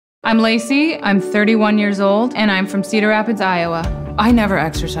I'm Lacy, I'm 31 years old, and I'm from Cedar Rapids, Iowa. I never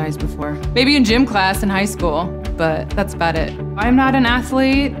exercised before. Maybe in gym class in high school, but that's about it. I'm not an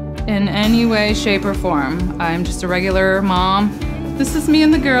athlete in any way, shape, or form. I'm just a regular mom. This is me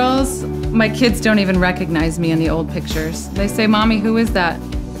and the girls. My kids don't even recognize me in the old pictures. They say, "Mommy, who is that?"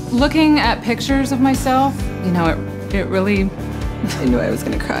 Looking at pictures of myself, you know, it really... I knew I was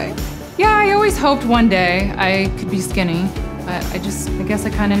gonna cry. Yeah, I always hoped one day I could be skinny, but I guess I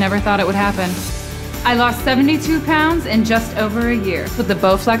kind of never thought it would happen. I lost 72 pounds in just over a year with the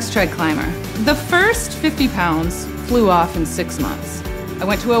Bowflex TreadClimber. The first 50 pounds flew off in 6 months. I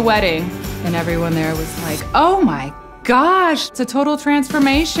went to a wedding and everyone there was like, "Oh my gosh, it's a total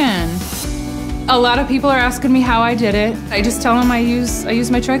transformation." A lot of people are asking me how I did it. I just tell them I use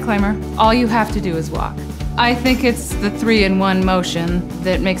my TreadClimber. All you have to do is walk. I think it's the 3-in-1 motion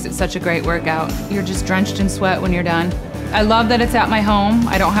that makes it such a great workout. You're just drenched in sweat when you're done. I love that it's at my home.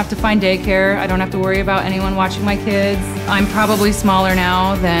 I don't have to find daycare. I don't have to worry about anyone watching my kids. I'm probably smaller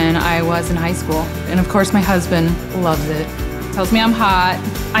now than I was in high school. And of course my husband loves it. Tells me I'm hot.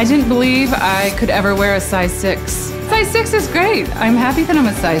 I didn't believe I could ever wear a size 6. Size 6 is great. I'm happy that I'm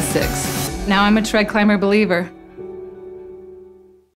a size 6. Now I'm a TreadClimber believer.